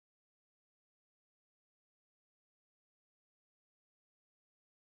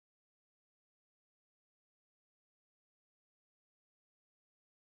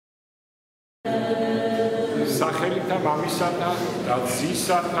სახელითა მამისათა და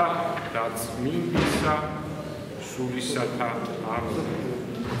ძისათა და წმინდისა სულისათა ამინ.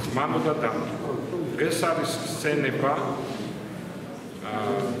 მამოდა და ეს არის ხსენება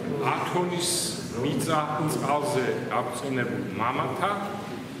ათონის მიწა წყალზე გაბწყინებულ მამათა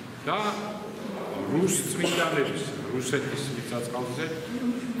და რუს წმინდანების რუსეთის მიწა წყალზე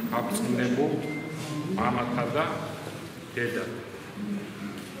გაბწყინებულ მამათა და დედათა.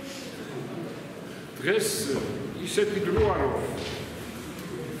 დღეს ისეთი დროა, რომ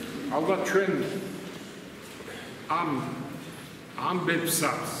ალბათ ჩვენ ამ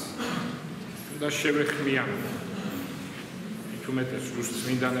ამბებსაც და შევეხმიანთ თუმეტეს რუს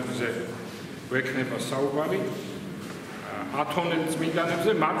წმინდანებზე გვექნება საუბარი ათონელ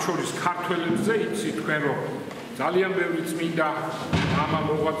წმინდანებზე, მათ შორის ქართველებზე, იცით თქვენ რომ ძალიან ბევრი წმინდა მამა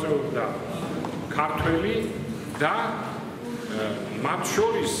მოღვაწეობდა ქართველი და მათ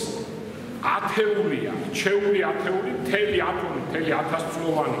შორის ათეულია, რჩეული ათეული, მთელი ათონი, მთელი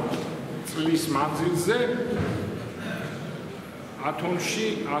 1000 წლის მანძილზე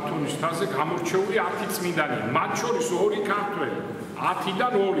ათონის თაზე გამორჩეული 10 წმინდანი, მათ შორის 2 ქართველი,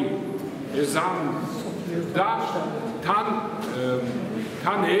 10-დან 2 ეზამ და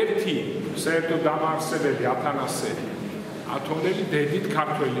თან ერთი საერთო დამაარსებელი ათანასე ათონელი დედით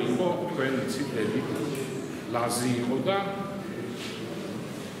ქართველი იყო, თქვენ იცით დედით ლაზი იყო და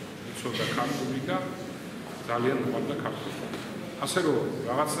იცოდა ქართული და ძალიან უყვარდა ქართული. ასე რომ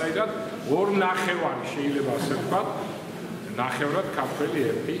რაღაცნაირად 2/9 შეიძლება ასე ვთქვათ, ნახევრად ქართველი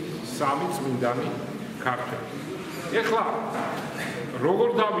ერთი, 3 წმინდანი ქართველი. ეხლა როგორ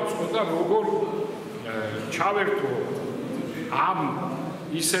დავიწყო და როგორ ჩავერთო ამ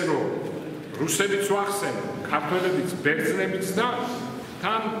ისე რომ რუსებიც ვახსენო, ქართველებიც, ბერძნებიც და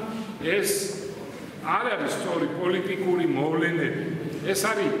თან ეს არ არის სწორი პოლიტიკური მოვლენები. ეს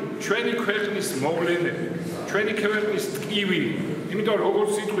არის ჩვენი ქვეყნის მოვლენები, ჩვენი ქვეყნის ტკივილი. იმიტომ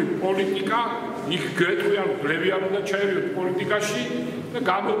როგორც იტყვი პოლიტიკა, იქ გეტყვიან გლევიან და ჩაერიოთ პოლიტიკაში და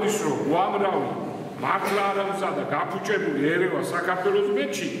გამოდის რომ უამრავი მართლა არავსა და გაფუჭებული ერევა საქართველოს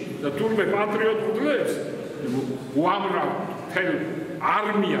ბედში და თურმე პატრიოტ უძლებს უამრავ თელ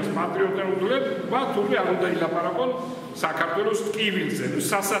არმიას პატრიოტად უძლებს, მათ თურმე არ უნდა ილაპარაკონ საქართველოს ტკივილზე,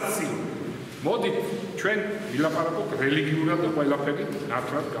 სასაცილო. მოდით ჩვენ ვილაპარაკოთ რელიგიურად და ყველაფერი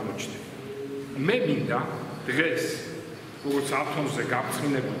ნათლად გამოჩნდება. მე მინდა დღეს როგორც ათონზე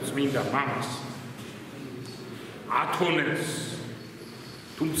გაბწყინებულ წმინდა მამას ათონელს,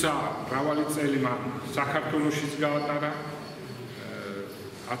 თუმცა მრავალი წელი მან საქართველოშიც გაატარა,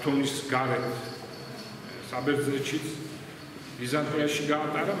 ათონის გარეთ საბერძნეთშიც, ბიზანტიაში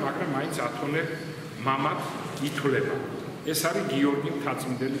გაატარა, მაგრამ მაინც ათონელ მამად ითვლება. ეს არის გიორგი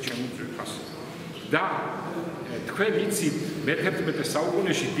მთაწმინდელი ჩემი ძვირფასი. და თქვენ იცით მე-11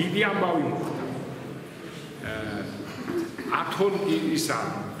 საუკუნეში დიდი ამბავი მოხდა. ათონისა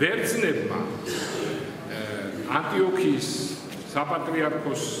ბერძნებმა ანტიოქიის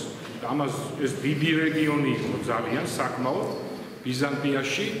საპატრიარქოს ამას ეს დიდი რეგიონი იყო ძალიან საკმაოდ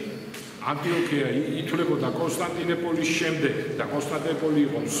ბიზანტიაში. ანტიოქია ითვლებოდა კონსტანტინოპოლის შემდეგ და კონსტანტინოპოლი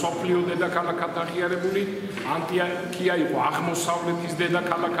იყო მსოფლიო დედაქალაქად აღიარებული, ანტიოქია იყო აღმოსავლეთის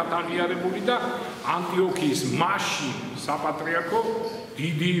დედაქალაქად აღიარებული და ანტიოქიის მაშინ საპატრიარქო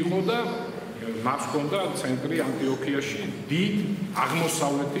დიდი იყო და მას ჰქონდა ცენტრი ანტიოქიაში, დიდ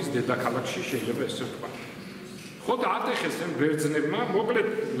აღმოსავლეთის დედაქალაქში შეიძლება ესე ვთქვათ. ხო და ატეხეს ამ ბერძნებმა, მოკლედ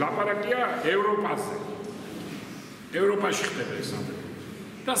ლაპარაკია ევროპაზე. ევროპაში ხდება ეს ამბები.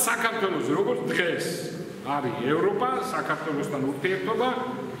 და საქართველოს როგორც დღეს არის ევროპა, საქართველოსთან ურთიერთობა,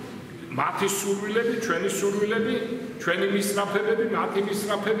 მათი სურვილები, ჩვენი სურვილები, ჩვენი მისწრაფებები, მათი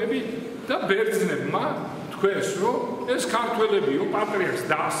მისწრაფებები და ბერძნებმა თქვეს, რომ ეს ქართველებიო პატრიარქს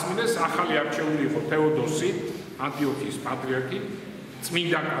დაასმინეს, ახალი არჩეული იყო თეოდოსი, ანტიოქიის პატრიარქი,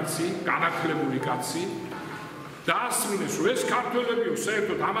 წმინდა კაცი, განათლებული კაცი, დაასმინეს, რომ ეს ქართველებიო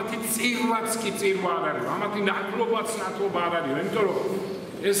საერთოდ ამათი წირვაც კი წირვა არ არის, ამათი ნათლობაც ნათლობა არ არის, იმიტომ რომ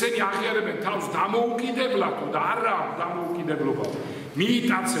ესენი აღიარებენ თავს დამოუკიდებლად და არა დამოუკიდებლობა.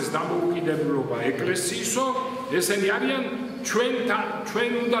 მიიტაცეს დამოუკიდებლობა ეკლესიისო, ესენი არიან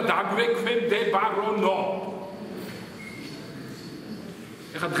ჩვენ უნდა დაგვექვემდებარონო.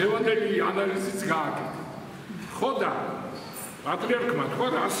 ეხლა დღევანდელი ანალიზიც გააკეთა. ხო და პატრიარქმა თქვა,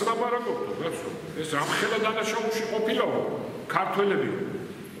 რას ლაპარაკობთ, კაცო? ეს ამხელა დანაშაულში ყოფილაო ქართველები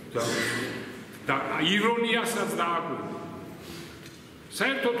და ირონიასაც დააკვირდა.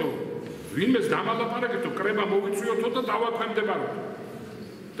 საერთოდ ვინმეს დამალაპარაკეთო, კრება მოვიწვიოთო და დავაქვემდებაროთ.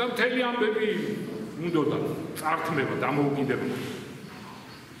 და მთელი ამბები უნდოდა წართმევა დამოუკიდებლობა.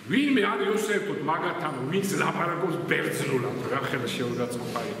 ვინმე არის საერთოდ მაგათთან, ვინც ლაპარაკობს ბერძნულად, რა ხელა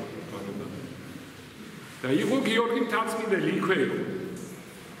შეურაცხყოფა იყო. და იყო გიორგი მთაწმიდელი იქვე იყო.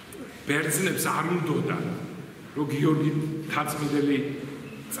 ბერძნებს არ უნდოდა, რომ გიორგი მთაწმიდელი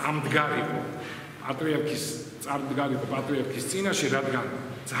წამდგარიყო პატრიარქის წამდგარიყო პატრიარქის წინაშე, რადგან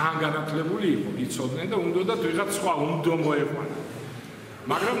ძალიან განათლებული იყო, იცოდნენ და უნდოდა ვიღაც სხვა უნდა მოეყვანა.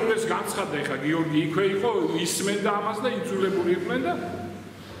 მაგრამ ეს განცხადდა, ეხლა გიორგი იქვე იყო, ისმენდა ამას და იძულებული იყვნენ და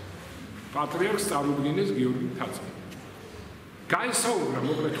პატრიარქს წარუდგინეს გიორგი მთაწმიდელი. გაესაუბრა,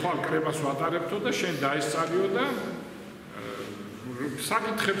 მოკლედ ხვალ კრებას ვატარებთო და შენ დაესწარიო და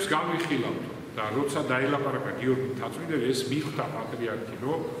საკითხებს გამიხილავთო და როცა დაელაპარაკა გიორგი მთაწმიდელი, ეს მიხვდა პატრიარქი,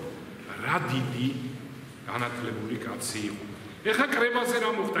 რომ რა დიდი განათლებული კაცი იყო. ეხლა კრებაზე რა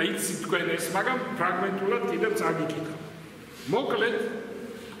მოხდა, იცით თქვენ ეს, მაგრამ ფრაგმენტულად კიდევ წაგიკითხა. მოკლედ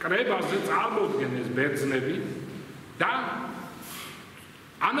კრებაზე წარმოდგენეს ბერძნები და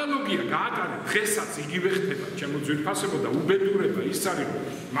ანალოგია გაატარა, დღესაც იგივე ხდება, ჩემო ძვირფასებო და უბედურება ის არის, რომ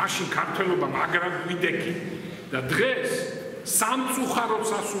მაშინ ქართველობა მაგრად გვიდექი და დღეს სამწუხაროდ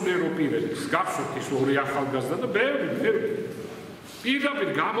სასულიერო პირებს, გახსოვთ ის ორი ახალგაზრდა და ბევრი პირდაპირ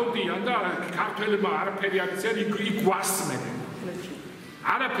გამოდიან და ქართველებმა არაფერი არ იციან, იქ გვასმენენ.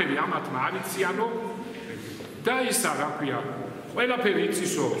 არაფერი ამათმა არ იციანო და ისა რა ქვია, ყველაფერი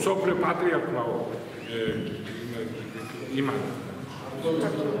იცისო, სოფრე პატრიარქმაო იმან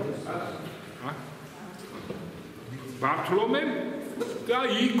ბართლომემ და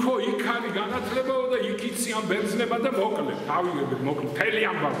იქ არის განათლებაო და იქ იციან ბერძნება და მოკლედ, თავიღებთ მოკლედ, მთელი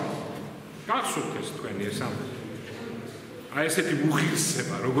ამბავი. გახსოვთ ეს თქვენი ეს ამბავი. აი ესეთი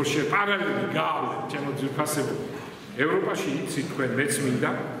უღირსება, როგორ პარალელი გაავლეთ, ჩემო ძვირფასებო. ევროპაში იცით თქვენ მეც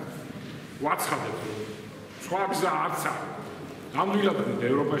მინდა ვაცხადეთ, რომ სხვა გზა არც არის. ნამდვილად მინდა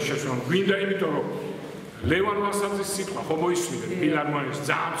ევროპაში შესვლა, გვინდა იმიტომ, რომ ლევან ვასაძის სიტყვა ხო მოისმინეთ ფილარმონიაში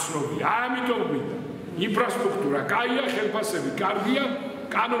ძალიან ცნობილია. ამიტომ გვინდა ინფრასტრუქტურა კაია, ხელფასები კარგია,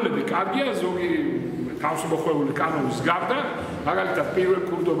 კანონები კარგია, ზოგი თავისმოხვეული კანონის გარდა, მაგალითად პირველ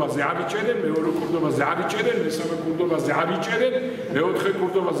კურდობაზე არ იჭერენ, მეორე კურდობაზე არ იჭერენ, მესამე კურდობაზე არ იჭერენ, მეოთხე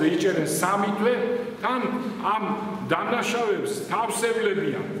კურდობაზე იჭერენ 3 თვე, თან ამ დამნაშავეებს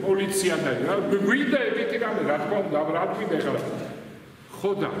თავსევლებიან პოლიცია და გვინდა ეგეთი რამე, რა თქმა უნდა, რა გვინდა ეხლა.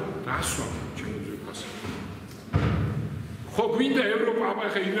 ხო და რას ვამბობ, ჩემო ძვირფასო. ხო გვინდა ევროპა, აბა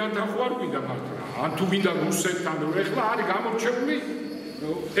ეხლა ირანთან ხო არ გვინდა მართლა, ან თუ გვინდა რუსეთთან, ეხლა არის გამორჩეული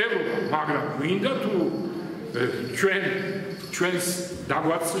ევროპა, მაგრამ გვინდა თუ ჩვენს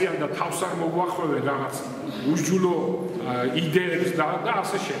დაგვაცლიან და თავს არ მოგვახვევენ რაღაც უშჯულო იდეებს და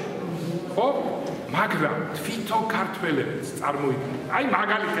ასე შემდეგ. ხო? მაგრამ თვითონ ქართველებს წარმოიდგინე. აი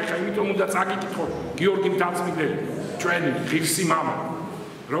მაგალითად ეხლა იმიტომ უნდა წაგიკითხო გიორგი მთაწმიდელი, ჩვენი ღირსი მამა.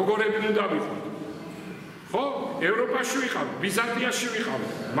 როგორები უნდა ვიყოთ? ხო? ევროპაში ვიყავით, ბიზანტიაში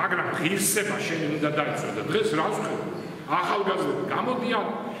ვიყავით, მაგრამ ღირსება შენი უნდა დაიცვა და დღეს რა ვხედავ? ახალგაზრდები გამოდიან,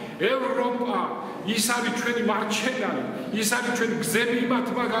 ევროპა ის არის ჩვენი მარჩენარი, ის არის ჩვენი გზები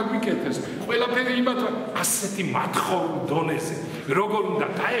იმათმა გაგვიკეთეს, ყველაფერი იმათმა, ასეთი მათხოვნ დონეზე, როგორ უნდა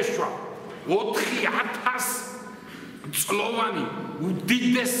დაეშვა 4000 წლოვანი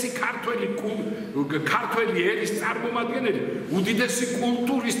უდიდესი ქართველი ერის წარმომადგენელი, უდიდესი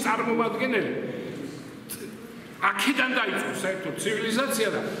კულტურის წარმომადგენელი. აქედან დაიწყო საერთოდ ცივილიზაცია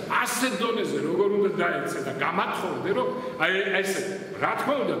და ასეთ დონეზე როგორ უნდა დაეცე და გამათხოვდე, რომ აი ესე რა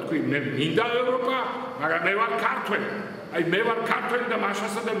თქმა უნდა თქვი მე მინდა ევროპა, მაგრამ მე ვარ ქართველი. აი მე ვარ ქართველი და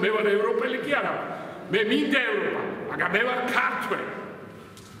მაშასა და მე ვარ ევროპელი კი არა. მე მინდა ევროპა, მაგრამ მე ვარ ქართველი.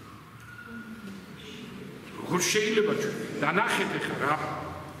 როგორ შეიძლება ჩვენ და ნახეთ ახლა რა.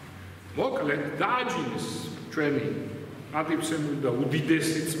 მოკლედ დააჯინეს ჩვენი პატივცემული და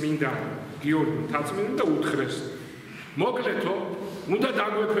უდიდესი წმინდა გიორგი მთაწმიდელი და უთხრეს. მოკლედო, უნდა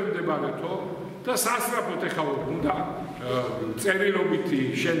დაგვექვემდებარეთო და სასწრაფოდ ეხლა უნდა წერილობითი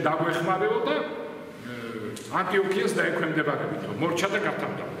შენ დაგვეხმარეო და ანტიოქიას დაექვემდებარებითო. მორჩა და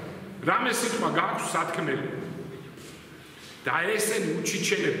გათავდა. რამე სიტყვა გააქვს სათქმელი. და ესენი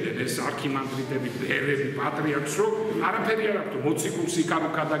უჩიჩენებდნენ ეს არქიმანდრიტები, ბერები, პატრიარქს, რომ არაფერი არ აქვს, მოციქულს იკარო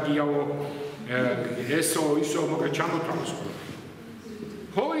გადაგიაო, ესო, ისო, მოკლედ ჩამოთავაზ.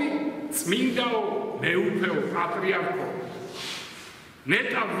 ჰოი, წმინდაო, მეუფეო, პატრიარქო,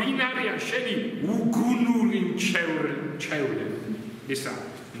 ნეტა ვინ არიან შენი უგუნური მრჩევლე, ისა,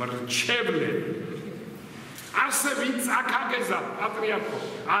 მრჩევლე. ასე ვინ წაქაგეზა პატრიარქო,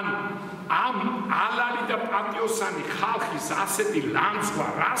 ან ამ ალალი და პატიოსანი ხალხის ასეთი ლანძღვა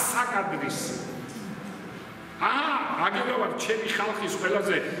რა საკადრისი. აგება ვარ ჩემი ხალხის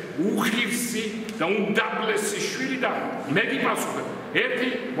ყველაზე უხირსი და უმდაბლესი შვილი და მე გიპასუხებ. ერთი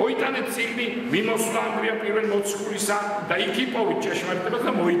მოიტანეთ წიგნი მიმოსვლა ანგრია პირველ მოციქულისა და იქ იპოვით ჭეშმარიტებას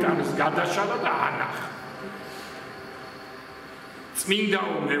და მოიტანეს გადაშალა და ანახა.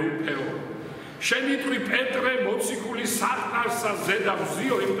 წმინდაო მეუფეო, შენიტყვი პეტრე მოციქული საყდარსა ზედა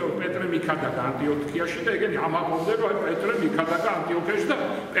ვზიო, იმიტომ პეტრე მიქადაგა ანტიოქიაში და ეგენი ამაყობდნენ, რომ პეტრე მიქადაგა ანტიოქიაში და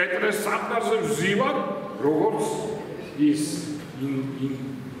პეტრეს საყდარზე ვზივარ, როგორც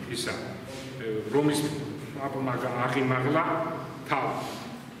ისა რომის აღიმაღლა თავი.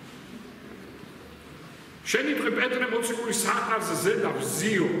 შენიტყვი პეტრე მოციქული საყდარზე ზედა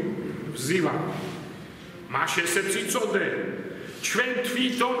ვზივარ. მას ესეც იცოდე, ჩვენ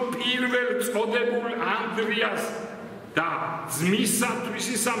თვითონ პირველ წოდებულ ანდრიას და ძმისათვის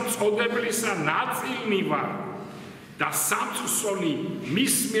ისა მწოდებლისა ნაწილნი ვარ და სამწსონი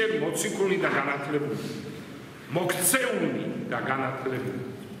მის მიერ მოციქული და განათლებული, მოქცეული და განათლებული.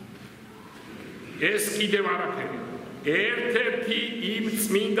 ეს კიდევ არაფერი. ერთ-ერთი იმ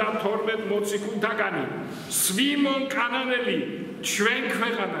წმინდა 12 მოციქულთაგანი სვიმონ კანანელი ჩვენ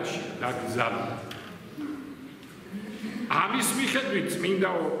ქვეყანაში დაკრძალა. ამის მიხედვით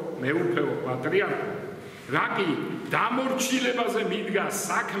წმინდაო მეუფეო პატრიარქო, რა კი დამორჩილებაზე მიდგა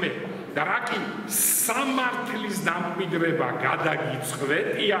საქმე და რა კი სამართლის დამკვიდრება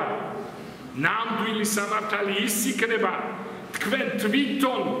გადაგიწყვეტია, ნამდვილი სამართალი ის იქნება, თქვენ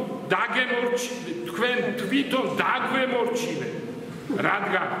თვითონ დაგვემორჩილე,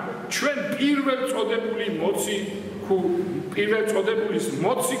 რადგან ჩვენ პირველ წოდებულის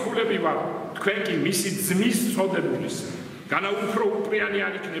მოციქულები ვარ, თქვენ კი მისი ძმის წოდებულის. განა უფრო უპრიანი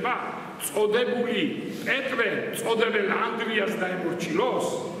არ იქნება წოდებული პეტრე წოდებელ ანდრიას დაემორჩილოს?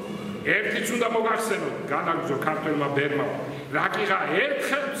 ერთიც უნდა მოგახსენოთ, განაგრძო ქართველმა ბერმა, რა კიღა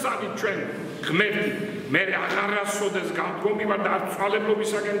ერთხელ ვსადით ჩვენ ღმერთი, მე აღარასოდეს გამდგომი ვარ და არ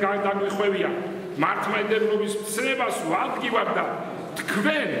ცვალებლობისაგან დაგვიხვევია, მართლმადიდებლობის ცნებას ვადგივარ და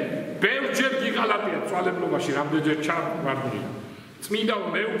თქვენ ბევრჯერ გიღალატია ცვალებლობაში, რამდენჯერ ჩავარდნი. წმინდაო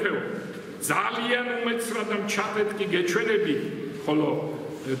მეუფეო, ძალიან უმეცრად და მჩატეტკი გეჩვენებით, ხოლო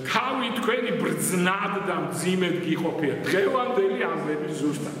თავი თქვენი ბრძნად და მძიმედ გიყოფია. დღევანდელი ამბები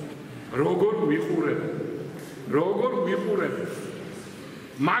ზუსტად. როგორ ვიყურებთ.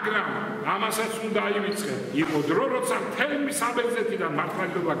 მაგრამ ამასაც უნდა აივიწყეთ, იყო დრო, როცა მთელი საბერძნეთიდან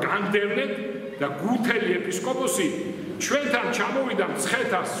მართლმადიდებლობა განდევნეთ და გუთელი ეპისკოპოსი ჩვენთან ჩამოვიდა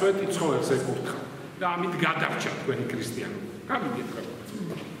მცხეთა სვეტი ცხოველს ეკურთხა და ამით გადარჩა თქვენი ქრისტიანობა. გამიგეთ.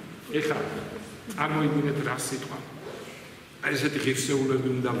 ეხლა წარმოიდგინეთ რა სიტყვა. ესეთი ღირსეულები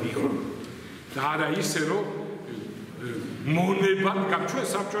უნდა ვიყო და არა ისე რომ მონებად ჩვენ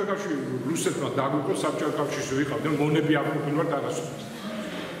საბჭოთა კავშირში რუსეთმა დაგვიყო საბჭოთა კავშირში ვიყავ და მონები არ ყოფილვართ არასოდეს.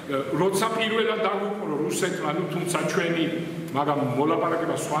 როცა პირველად დაგვიყო რუსეთმა, ну თუმცა ჩვენი მაგრამ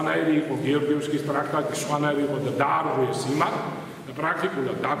მოლაპარაკება სხვანაირი იყო, გეორგიევსკის ტრაქტატი სხვანაირი იყო და დაარღვიეს იმათ და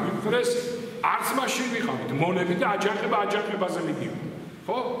პრაქტიკულად დაგვიფრეს, არც მაშინ ვიყავით მონები და აჯანყებაზე მიდიოდა.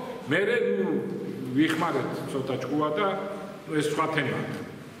 ხო? მე ვიხმარეთ ცოტა ჭკუა და ეს სხვა თემაა.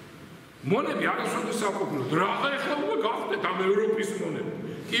 მონები არასოდეს არ ყოფილიყო. რაღა ეხლა უკვე გავხდეთ ამ ევროპის მონები.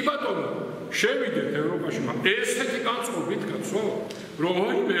 კი ბატონო, შევიდეთ ევროპაში, მაგრამ ესეთი განწყობით კაცო,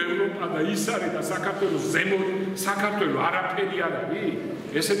 რომ ევროპა და ის არის და საქართველოს ზემო საქართველო არაფერი არ არის.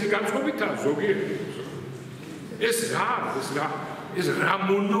 ესეთი განწყობითაა ზოგიერთი. ეს რა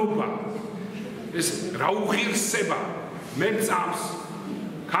მონობა, ეს რა უღირსება მე წამს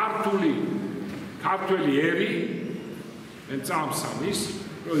ქართველი ერი მე წამს ამის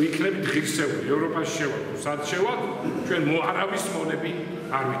რომ იქნებით ღირსეული ევროპაში შევალ, სად შევალ, ჩვენ არავის მონები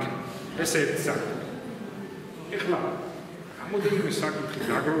არ ვიქნებით. ეს ერთი საკითხი. ეხლა რამოდენიმე საკითხი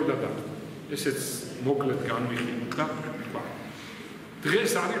დაგროვდა და ესეც მოკლედ განვიხილოთ და ვთქვა.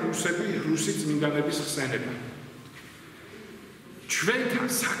 დღეს არის რუსი წმინდანების ხსენება. ჩვენთან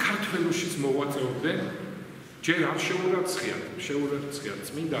საქართველოშიც მოღვაწეობდნენ, ჯერ არ შეურაცხიათ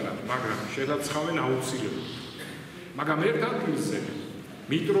წმინდანად, მაგრამ შერაცხავენ აუცილებლად. მაგრამ ერთ ადგილზე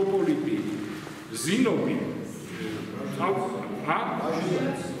მიტროპოლიტი ზინოვი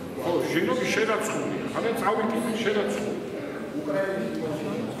ჟინოვი შერაცხულია, ხანე წავიკითხე შერაცხული.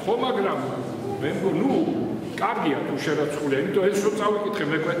 ხო, მაგრამ მე კარგია თუ შერაცხულია, იმიტომ ეს რომ წავიკითხე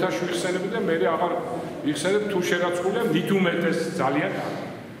მე კვეთაში ვიხსენები და მე აღარ ვიხსენებ თუ შერაცხულია, მით უმეტეს ძალიან კარგი.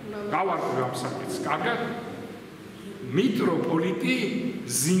 გავარკვევ ამ საკითხს. კარგად? მიტროპოლიტი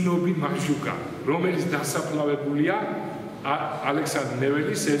ზინოვი მაჟუკა, რომელიც დასაფლავებულია ალექსანდრე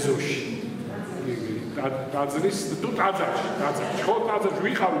ნეველის ეზოში. ტაძარში, ხო, ტაძარში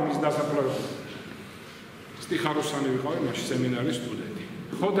ვიყავი მის დასაფლავებლად. სტიხაროსანი ვიყავი, მაშინ სემინარის სტუდენტი.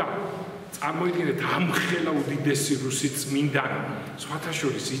 ხო და წარმოიდგინეთ ამხელა უდიდესი რუსი წმინდანი, სხვათა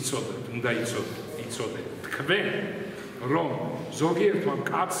შორის უნდა იცოდეთ თქვენ, რომ ზოგიერთმა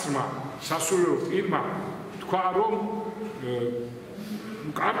მკაცრმა სასულიერო პირმა თქვა, რომ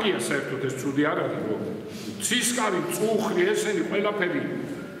კარგია საერთოდ ეს ცუდი არ არის, რომ ცისკარი, წუხრი, ესენი ყველაფერი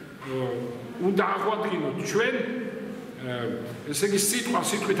უნდა აღვადგინოთ ჩვენ ესე იგი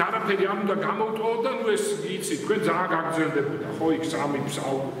სიტყვით არაფერი არ უნდა გამოვტოვოთ და ნუ ეს იცი თქვენ ძალიან გაგრძელდებოდა ხო იქ სამი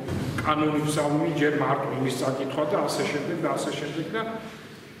კანონი ფსალმუნი ჯერ მარტო იმის საკითხვა და ასე შემდეგ და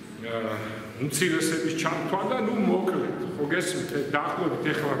უმცირესების ჩართვა და ნუ მოკლედ ხო გესმით დაახლოებით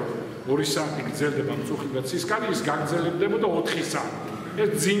ეხლა რომ 2 საათი გრძელდება მწუხი და ცისკარი ის გაგრძელებდებოდა 4 საათი ეს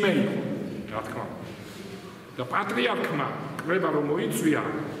ძიმე იყო რა თქმა უნდა და პატრიარქმა კრება რომ მოიწვია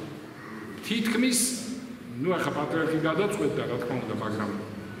თითქმის ნუ ახლა პატრიარქი გადაწყვეტდა რა თქმა უნდა მაგრამ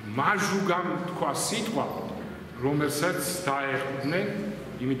მაჟუგამ თქვა სიტყვა რომელსაც დაეყრდნენ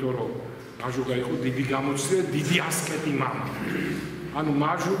იმიტომ რომ მაჟუგა იყო დიდი გამოცდილი დიდი ასკეტი მამა ანუ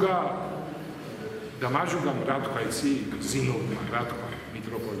მაჟუგამ რა თქვა იცი ზინოვმა რა თქვა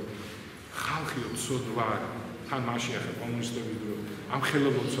მიტროპოლიტი ხალხიო ცოდვა თან მაშინ ახლა კომუნისტების დრო ამ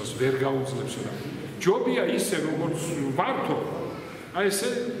ხელოვნებას ვერ გაუძლებს რა ჯობია ისე როგორც ვართო აი ესე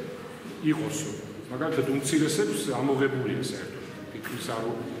იყოსო მაგალითად უმცირესებს ამოღებულია საერთოდ თითქმის არ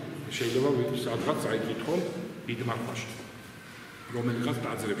შეიძლება სადღაც აიკითხონ დიდმარხვაში რომელიღაც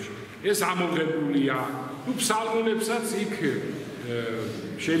ტაძრებში ეს ამოღებულია ნუ ფსალმუნებსაც იქ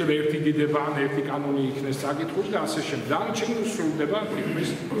შეიძლება ერთი დიდება ან ერთი კანონი იქნეს საკითხული და ასე შემდეგ დანარჩენი სრულდება თითქმის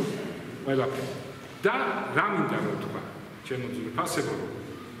ყველაფერი და რა მინდა რომ თქვა ჩემო ძმაო ფასებო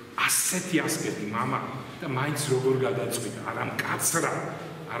ასეთი ასკეტი მამა და მაინც როგორ გადაწყვიტა არა მკაცრა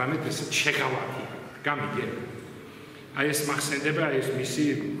არამედ ესე შეღავათი გამიგე აი ეს მახსენდება ეს მისი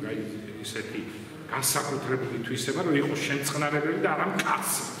აი ესეთი განსაკუთრებული თვისება რომ იყო შემწყნარებელი და არა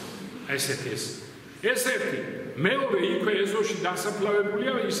მკაცრი აი ესეთი ეს ერთი მეორე იქვე ეზოში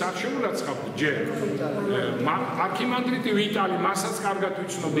დასაფლავებულია ის არ შემურაცხავთ ჯერ არქიმანდრიტი ვიტალი მასაც კარგად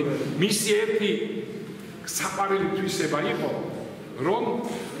ვიცნობი მისი ერთი საყვარელი თვისება იყო რომ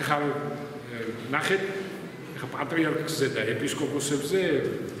ხა ნახეთ ხა პატრიარქზე და ეპისკოპოსებზე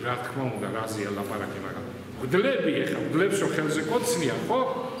რა თქმა უნდა რაზეა ლაპარაკი მაგრამ გდლები ხა გდლებს რო ხელზე კოცნია ხო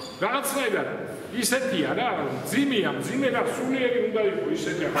რაღაცნაირად ისეთია რა ძიმე რა სულიერი უნდა იყო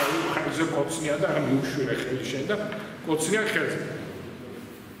ისეთი ხა ხელზე კოცნია და რა მიუშვირე ხელი შენ და კოცნია ხელზე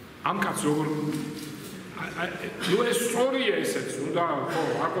ამ კაცს როგორ ნუ ეს სწორია ესეც უნდა ხო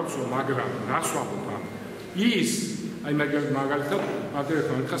აკოცო მაგრამ რას ვამბობ ამ ის აი მაგალითად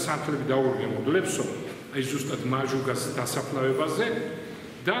პატრიარქმა ხა სამთლები დაურიგე მოდლებსო აი ზუსტად მაჟუგას დასაფლავებაზე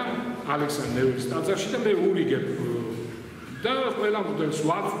და ალექსანდრეს ტაძარში და მე ურიგებ და ყველა მოდელს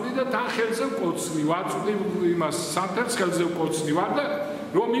ვაწვდი და თან ხელზე ვკოცნი ვაწვდი იმას სამთელს ხელზე ვკოცნი ვარ და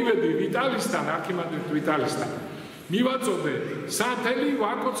რომ მივედი ვიტალისთან არქიმანდრიტ ვიტალისთან მივაწოდე სამთელი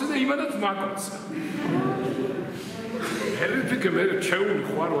ვაკოცე და იმანაც მაკოცა ერთხელ მე ჩეული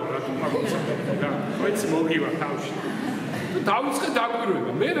ხარ რა თქმა უნდა ხოიც მოგივა თავში დავიწყე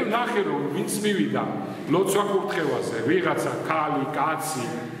დაკვირვება მე ნახე რომ ვინც მივიდა ლოცვა კურთხევაზე ვიღაცა ქალი კაცი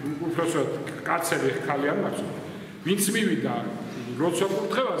უბრალოდ კაცები ხალი არ მაქვს ვინც მივიდა ლოცვა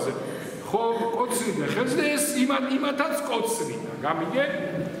კურთხევაზე ხო კოცნიდა ხელს და ეს იმათაც კოცნიდა გამიგე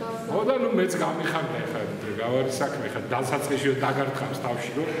ხო და ნუ მეც გამიხარდა ხა გავარი საქმე ხა დასაწყისში დაგართხავს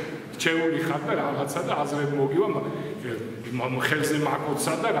თავში რომ ჩეული ხარ და რაღაცა და აზრები მოგივა ხელზე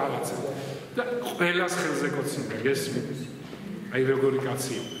მაკოცა და რაღაცა და ყველას ხელზე კოცნიდა გესმით აი როგორი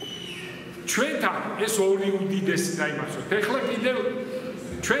კაცია ჩვენთან ეს ორი უდიდესი დაიმარცხოთ ეხლა კიდევ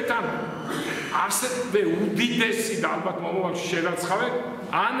ჩვენთან ასევე უდიდესი და ალბათ მომავალში შერაცხავე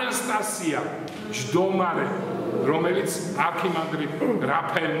ანასტასია ჯდომარე რომელიც არქიმანდრიტ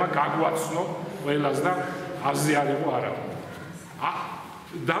რაფაელმა გაგვაცნო ყველას და აზე არ იყო არა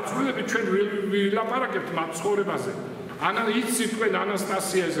დაწვრილებით ჩვენ ვილაპარაკებთ მათ ცხოვრებაზე იცი თქვენ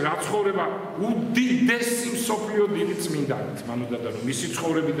ანასტასიას რა ცხოვრება უდიდესი მსოფლიო დიდი წმინდანიც მანუდადა რომ მისი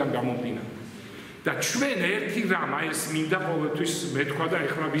ცხოვრებიდან გამომდინარე და ჩვენ ერთი რამ აი ეს მინდა ყოველთვის მეთქვა და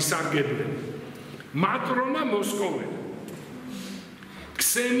ეხლა ვისარგებლებ მატრონა მოსკოველი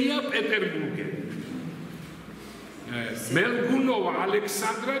ქსენია პეტერბურგელი მელგუნოვა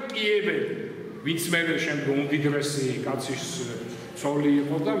ალექსანდრა კიეველი ვინც მე შემდგომ უმდიდრესი კაცის ცოლი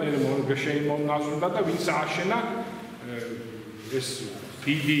იყო და მე შეიმონაზრდა და ვინც ააშენა ეს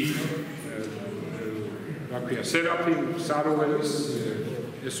დიდი რა ქვია სერაფიმ საროველის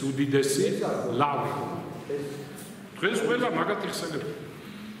ეს უდიდესი ლავი დღეს ყველა მაგათ იხსენებ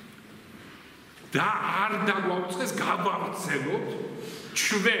და არ დაგვაუწყეს გავავრცელოთ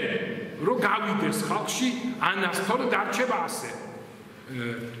ჩვენ რომ გავიდეს ხალხში ანასთორე დარჩება ასე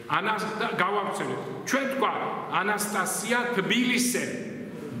ანას და გავავრცელოთ ჩვენ თქვა ანასტასია თბილისე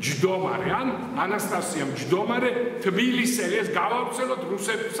ჯდომარე ან ანასტასია ჯდომარე თბილისე ეს გავავრცელოთ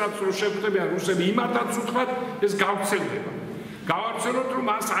რუსებსაც რო შეხვდებიან რუსები იმათაც უთხრათ ეს გავვრცელდება გავავრცელოთ რომ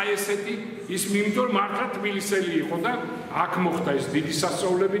მას აი ესეთი ის მიმდევრ მართლა თბილისელი იყო და აქ მოხდა ეს დიდი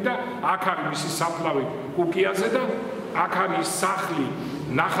სასწაულები და აქ არის მისი საფლავი კუკიაზე და აქ არის სახლი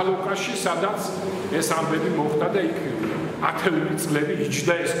ნახალოკაში სადაც ეს ამბები მოხდა და იქ 10 წლები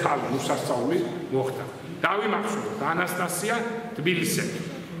იჯდა ეს ქალი უსასწაული მოხდა დავიმახსოვროთ ანასტასია თბილისელი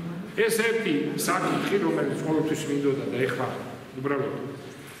ეს ერთი საკითხი რომელიც ყოველთვის მინდოდა და ეხლა უბრალოდ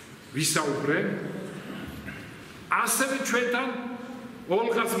ვისაუბრე ასევე ჩვენთან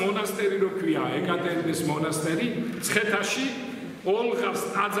ოლღას მონასტერი რო ქვია ეკატერინეს მონასტერი ცხეთაში ოლღას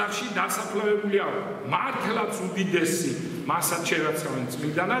ტაძარში დასაფლავებულია მართლაც უდიდესი მასაც შევაცხავენ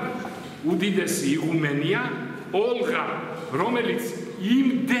წმინდანად უდიდესი იღუმენია ოლღა რომელიც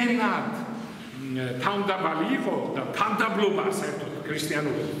იმდენად თავდაბალი იყო და თავდაბლობა საერთოდ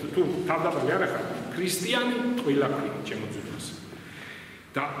ქრისტიანობა თუ თავდაბალი არ ახლა ქრისტიანი ტყილა ქვია ჩემოძიებას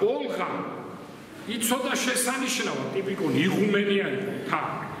და ოლღა იცოდა შესანიშნავად ტიპიკური იღუმენია იყო თა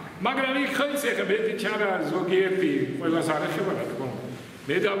მაგრამ იქ ხელს ეხა მეტი ჩარა ზოგიერთი ყველას არ ეხება რა თქმა უნდა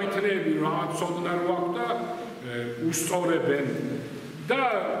მე დავითრეები რაღაც სოდნა რო აქვს და უსწორებენ და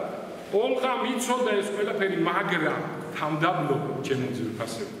ოლღა მიცოდა ეს ყველაფერი მაგრამ თავდაბლობა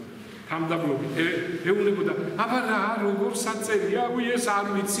ჩემოძიებას თამდაბლობით ეუნებოდა აბა რა როგორ საწერია ეს არ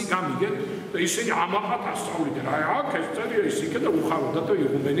ვიცი გამიგე და ისინი ამაყად ასწავლდნენ აი აქ ეს წერია ის იქე და უხაროდა და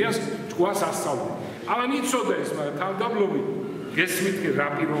იღუმენიას ჭკუას ასწავლდნენ ამან იცოდა ეს მაგრამ თამდაბლობით გესმით კი რა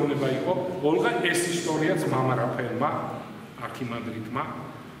პიროვნება იყო ოლღა ეს ისტორიაც მამა რაფაელმა არქიმანდრიტმა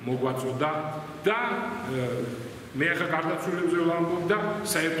მოგვაწოდა და მე ახლა გარდაცვლილებზე ვამბობ და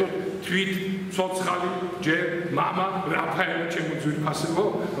საერთოდ თვით ცოცხალი ჯერ მამა რაფაელი ჩემოძვირფასებო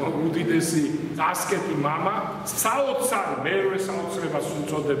უდიდესი ასკეტი მამა საოცარ მეორე საოცრებას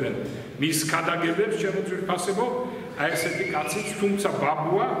უწოდებენ მის ქადაგებებს ჩემოძვირფასებო აი ესეთი კაციც თუმცა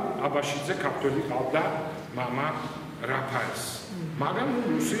ბაბუა აბაშიძე ქართველი ყავდა მამა რაფაელს მაგრამ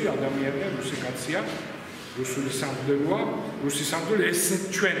რუსი ადამიანია რუსი კაცია რუსული სამღვდელოა რუსი სამღვდელო ესეც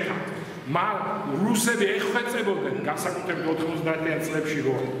ჩვენთან რუსები ეხვეწებოდნენ განსაკუთრებით 90-იან წლებში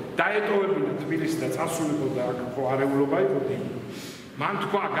რომ დაეტოვებინა თბილისი და წასულიყოდა აქ ხო არეულობა იყო დიდი მან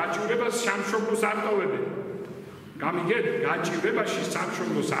თქვა გაჭირებას სამშობლოს არ ტოვებენ გამიგეთ გაჭირებაში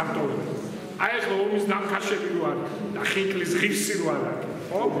სამშობლოს არ ტოვებენ აი ახლა ომის დამქაშები რო არის და ხინკლის ღირსი რო არის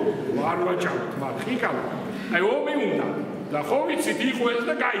ხო არ ვაჭავთ მათ ხინკალო აი ომი უნდა და ხო ვიცით იყო ეს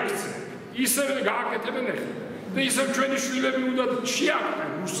და გაიქცე ისევე გააკეთებენ ახლა და ისევ ჩვენი შვილები უნდა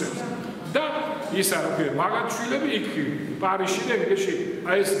შეაკეთონ რუსებს და ის არის მაგათ შვილები იქ პარიზში და ეგრეში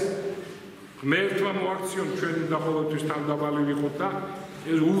აი ეს ღმერთმა მოაქციონ ჩვენ უნდა ყოველთვის თავდაბალი ვიყოთ და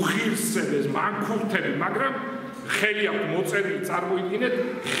ეს უხილსები ეს მანქურთები მაგრამ ხელი აქვს მოწერილი წარმოიდგინეთ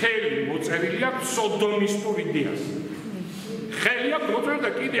ხელი მოწერილი აქვს სოდომისტურ იდეას ხელი აქვს მოწერილი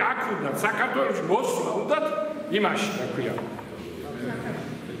და კიდე აქ უნდა საქართველოში მოსვლა უნდა იმაში რა ქვია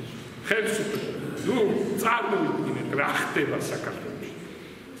ხელისუფლება ნუ წარმოიდგინეთ რა ხდება საქართველოში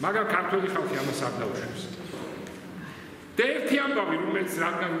მაგრამ ქართველი ხალხი ამას არ დაუშვებს და ერთი ამბავი რომელიც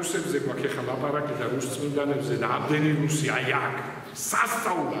რადგან რუსებზე გვაქვს ახლა ლაპარაკი და რუს წმინდანებზე და ამდენი რუსი აი აქ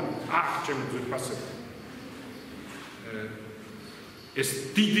სასწაულად აქ ჩემოძვირფასებო ეს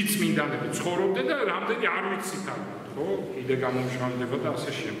დიდი წმინდანები ცხოვრობდნენ და რამდენი არ ვიცით ალბათ ხო კიდე გამომშვანდება და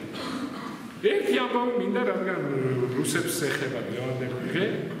ასე შემდეგ ერთი ამბავი მინდა რადგან რუსებს ეხება დღევანდელი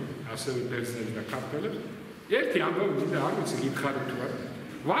ასევე ბერძნებს და ქართველებს ერთი ამბავი მინდა არ ვიცი გითხარით თუ არა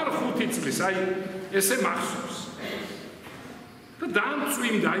ვარ 5 წლის აი ესე მახსოვს და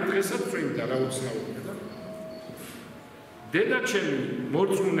დამწვიმდა აი დღესაც წვიმდა რა უცნაურია და დედა ჩემი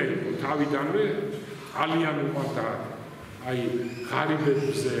მორწმუნე იყო თავიდანვე ძალიან უყვარდა აი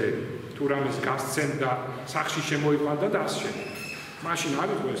ღარიბებზე თუ რამეს გასცემდა სახში შემოიყვანდა და ასე შემდეგ მაშინ არ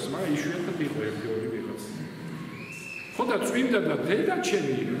იყო ეს მაგრამ იშვიათად იყო ერთი ორი ვიღაც ხო და წვიმდა და დედა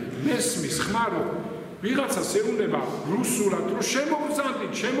ჩემი მესმის ხმარო ვიღაცას ეუბნება რუსულად რომ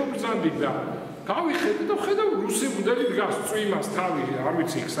შემოგზანდით და გავიხედე და ხედავ რუსი მოდელი დგას წვიმას თავი არ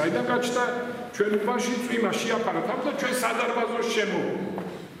ვიცი იქ საიდან გაჩნდა ჩვენ უბანში წვიმა შეაფარა თავ და ჩვენ სადარბაზოში შემოვიდა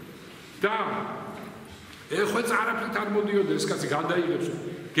და ეხვეც არაფრით არ მოდიოდა ეს კაცი გადაიღებს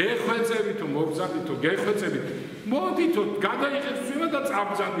გეხვეწებითო მოგზავნითო გეხვეწებით მოდითო გადაიღებს წვიმა და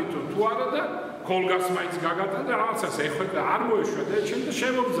წაბზანდითო თუ არა და ქოლგას მაინც გაგატან და რაღაცას ეხვეწა არ მოეშვა და ჩვენ და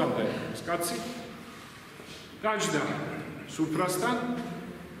შემოგზავნა ეს კაცი გაჯდა სუფრასთან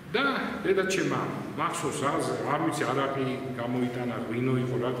და დედა ჩემა მახსოვს არ ვიცი არაყი გამოიტანა ღვინო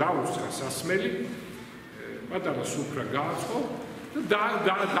იყო რა დაუსრა სასმელი პატარა სუფრა გააწყო და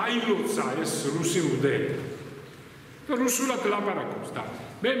დაილოცა ეს რუსი მღვდელი და რუსულად ლაპარაკობს და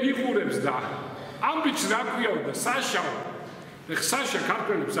მე მიყურებს და ამბიც რა ქვიაო და საშა და საშა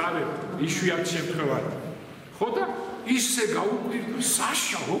ქართველებს არის იშვიათი შემთხვევა ხო და ისე გაუკვირდა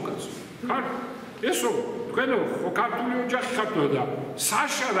საშა როკაც. ესო თქვენო ხო ქართული ოჯახი ხართ და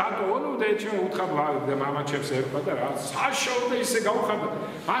საშა რატო და ეჩემ უთხარ და მამაჩემს ერქვა და რა საშა და ისე გაუხარდა.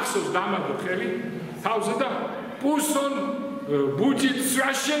 ახსოვს დამადო ხელი თავზე და პუსონ ბუჯით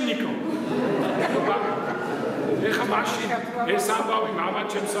სვაშენიკო. ეხა მაშინ ეს ამბავი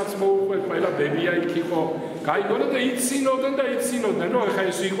მამაჩემსაც მოუყვე ყველა ბებია იქ იყო გაიგონა და იცინოდნენ რომ ეხა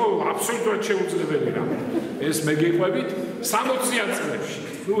ეს იყო აბსოლუტურად შეუძლებელი რა ეს მეგეყვებით 60-იან წლებში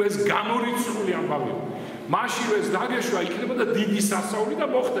ნუ ეს გამორიცხული ამბავი მაშინ ეს დაგეშვა იქნებოდა დიდი სასწაული და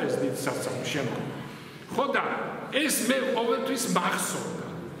მოხდა ეს დიდი სასწაული შემდგომ ხო და ეს მე ყოველთვის მახსოვდა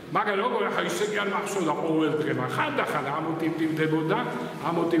მაგრამ როგორ ახლა ისე კი არ მახსოვდა ყოველდღე ხანდახან ამოტივტივდებოდა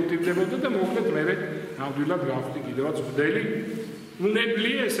და მოკლედ მე ნამდვილად გავხდი კიდევაც მღვდელი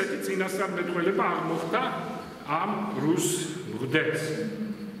უნებლიე ესეთი წინასწარმეტყველება აღმოხდა ამ რუს მღვდელს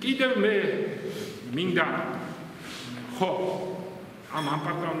კიდევ მე მინდა ხო ამ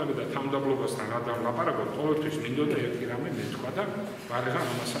ამპარტავნებდა და თანამდებობასთან რა დავლაპარაკოთ ყოველთვის მინდოდა ერთი რამე მეთქვა და ვარღა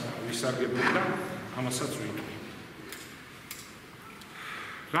ამას ვისარგებლებ და ამასაც ვიტყვი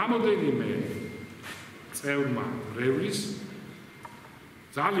რამოდენიმე წევრმა რევლის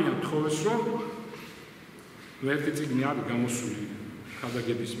ძალიან თხოვეს რომ ერთი წიგნი არის გამოსული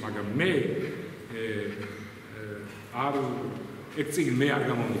ქადაგების მაგრამ მე არ ეგ წიგნი მე არ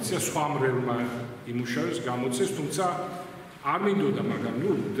გამომიცია სხვა მრევლმა იმუშავეს გამოცეს თუმცა არ მინდოდა მაგრამ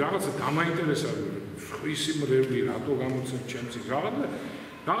ნუ რაღაცა დამაინტერესა ხვისი მრევლი რატო გამოცემ ჩემს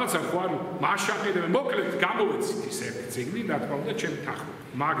რაღაცა ხო არ მაშაყიდე მოკლედ გამოვეცით ის ერთი წიგნი რა თქმა უნდა ჩემი თანხმობით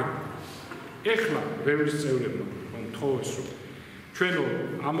მაგრამ ეხლა რევლის წევრებმა რომ თხოვეს რომ ჩვენო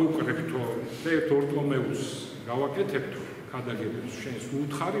ამოვკრებთო და ერთ ორტომეუს გავაკეთებთო ქადაგებებს შენს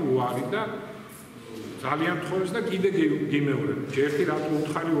უთხარი უარი და ძალიან თხოვეს და კიდე გიმეორებ ჯერთი რატო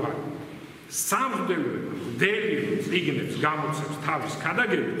უთხარი უარი სამღვდელოება მღვდელი წიგნებს გამოცემს თავის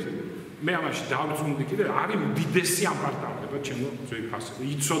ქადაგებებს მე ამაში დავწუნდი კიდე არის უდიდესი ამპარტავნება ჩემო ძვირფასზე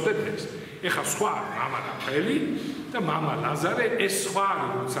იცოდეთ ეს ეხა სხვა მამა ნაფელი და მამა ლაზარე ეს სხვა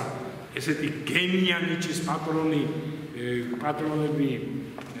არის როცა ესეთი გენიანიჩის პატრონები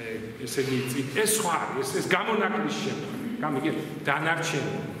ესე იგი ეს სხვა არის ეს გამონაკლის შემთხვევა გამიგე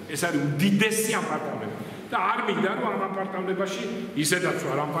დანარჩენი ეს არის უდიდესი ამპარტავნება და არ მინდა რომ ამ ამპარტავნებაში ისედაც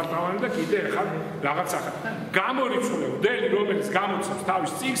ვარ ამპარტავანი და კიდე ახლა რაღაცა გამორიცხული მღვდელი რომელიც გამოცემს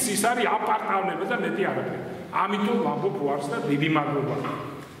თავის წიგნს ის არის ამპარტავნება და მეტი არაფერი ამიტომ ვამბობ ვარს და დიდი მადლობა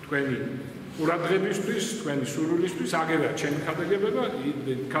თქვენი ყურადღებისთვის თქვენი სურვილისთვის აგერა ჩემი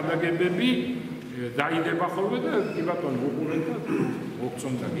ქადაგებები დაიდება ხოლმე და კი ბატონო უყურეთ და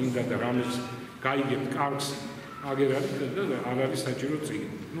მოგწონდა გინდა და რამეს გაიგებთ კარგს აგერ არის და არ არის საჭირო წიგნი.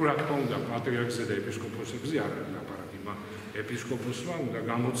 ნუ რა თქმა უნდა პატრიარქზე და ეპისკოპოსებზე არ არის ლაპარაკი, ეპისკოპოსმა უნდა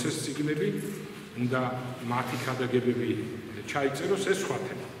გამოცეს წიგნები, უნდა მათი ქადაგებები ჩაიწეროს ეს სხვა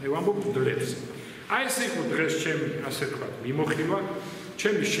თემა. მე ვამბობ მღვდლებს. აი ეს იყო დღეს ჩემი ასე ვთქვათ მიმოხილვა,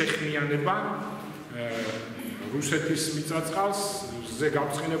 ჩემი შეხმიანება რუსეთის მიწა-წყალზე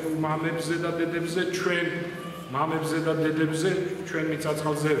გაბრწყინებულ მამებზე და დედებზე ჩვენ მამებზე და დედებზე ჩვენ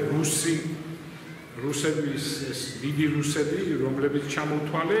მიწა-წყალზე რუსების ეს დიდი რუსები რომლებიც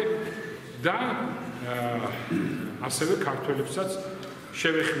ჩამოთვალე და ასევე ქართველებსაც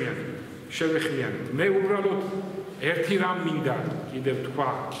შევეხმიანეთ. მე უბრალოდ ერთი რამ მინდა კიდევ თქვა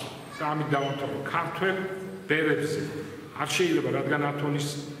და ამით დავამთავრო ქართველ ბერებზე არ შეიძლება რადგან ათონის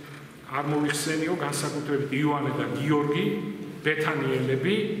არ მოიხსენიო განსაკუთრებით იოანე და გიორგი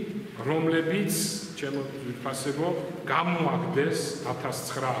ბეთანიელები რომლებიც ჩემო ვიფასებო გამოაგდეს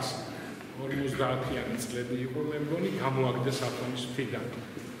 1950-იანი წლები იყო მე მგონი გამოაგდეს ათონის მთიდან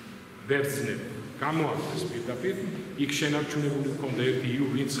ბერძნები გამოაგდეს პირდაპირ იქ შენარჩუნებული ჰქონდა ერთი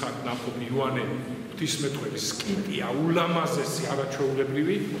ვინცხაკ ნაყოფი იოანე ღვთისმეტყველის სკიტია ულამაზესი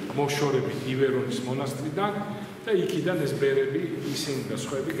არაჩვეულებრივი მოშორებით ივერონის მონასტრიდან და იქიდან ეს ბერები ისინი და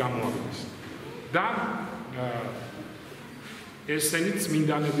სხვები გამოაგდეს და ესენიც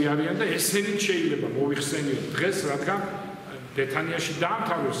წმინდანები არიან და ესენიც შეიძლება მოიხსენიოთ დღეს რადგან ბეთანიაში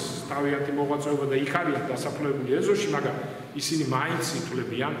დაამთავრეს თავიანთი მოღვაწეობა და იქ არიან დასაფლავებული ეზოში მაგრამ ისინი მაინც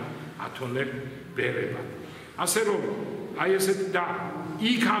ითვლებიან ათონელ ბერებად ასე რომ აი ესეთი და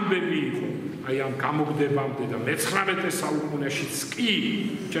იქ ამბები იყო აი ამ გამოგდებამდე და მე-19 საუკუნეშიც კი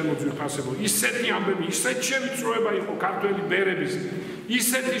ჩემო ძვირფასებო ისეთი ამბები ისეთი შევიწროება იყო ქართველი ბერების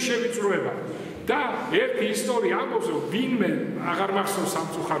ისეთი შევიწროება და ერთი ისტორია ამბობს რომ ვინმე აღარ მახსოვს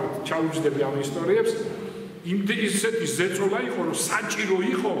სამწუხაროდ ჩაუჯდები ამ ისტორიებს ისეთი ზეწოლა იყო რომ საჭირო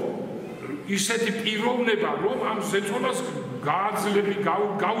იყო ისეთი პიროვნება რომ ამ ზეწოლას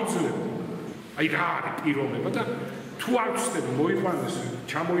გაუძლებ აი რა არის პიროვნება და თუ არ ვცდები მოიყვანეს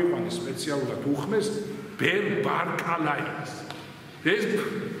ჩამოიყვანეს სპეციალურად უხმეს ბერ ბარკალაიას.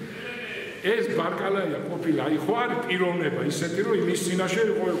 ეს ბარკალაია ყოფილა, აი ხო არის პიროვნება ისეთი, რომ იმის წინაშე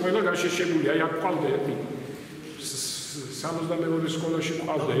ყველა გაშეშებული, აი აქ ყავდა ერთი 62 სკოლაში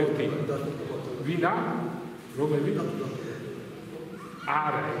ყავდა ერთი. ვინა? რომელი?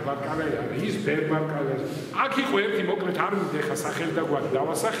 არა, ბარკალაია, ის ბერ ბარკალაია. აქ იყო ერთი მოკლედ არ მინდა ხა სახელი და გვარი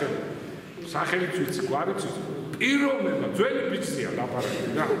დავასახელე. სახელიც ვიცი, გვარიც ვიცი. პიროვნება, ძველი ბიჭია ლაპარაკი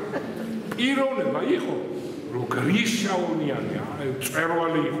რა. პიროვნება იყო, რომ გრიშაონიანი,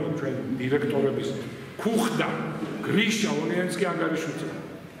 მწერვალი იყო ჩვენ დირექტორების ქუხდა, გრიშაონიანს კი ანგარიშუწა.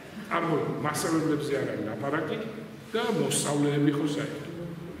 ამო მასწავლებლებზე არ არის ლაპარაკი და მოსწავლეები იყო საერთოდ.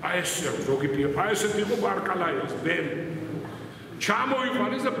 აი ესე ზოგი აი ესეთი იყო ბარკალაიას, ბერი.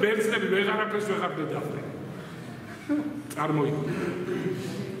 ჩამოიყვანეს და ბერძნები ვეღარაფერს ვეღარ დედავდნენ. წარმოიდგინე.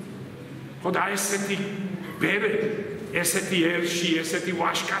 ხო და ესეთი ბერე, ესეთი ერში, ესეთი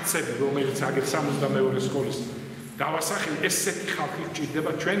ვაშკაცები, რომელიც აგერ 62 სკოლის დავასახელი, ესეთი ხალხი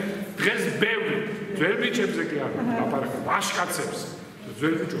გჭირდება ჩვენ დღეს ბევრი ძველ ბიჭებზე კი არა ლაპარაკი, ვაშკაცებს,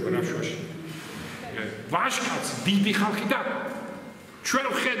 ძველ ბიჭობა რაშვაში. ვაშკაცი, დიდი ხალხი და ჩვენ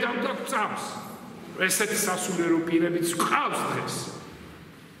ვხედავთ და გვწამს. ესეთი სასულიერო პირებიც ყავს დღეს.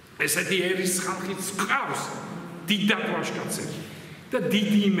 ესეთი ერის ხალხიც ყავს დიდად ვაშკაცები. და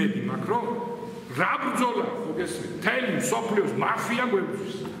დიდი იმედი მაქვს, რომ რა ბრძოლა ხო გესმით, მთელი მსოფლიოს მაფია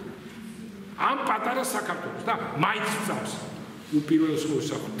გვებრძვის. ამ პატარა საქართველოს და მაინც ვწამს უპირველეს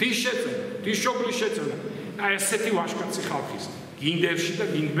ყოვლისა თიშოგლის შეწევნა. აი ესეთი ვაშკაცი ხალხის გინდერში და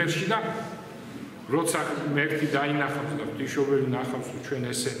გინდბერში და როცა მერტი დაინახავს და თიშობელი ნახავს რომ ჩვენ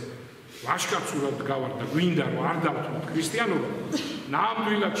ესე ვაშკაცურად გავარ და გვინდა რომ არ დავთვალოთ ქრისტიანობა,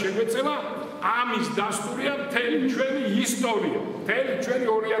 ნამდვილად შეგვეწევა ამის დასტურია მთელი ჩვენი ისტორია, მთელი ჩვენი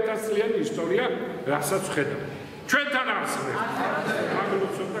 2000 წლიანი ისტორია, რასაც ვხედავთ. ჩვენთან არსებობს.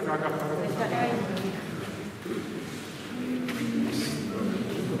 აგროცოთ და გაგახაროთ.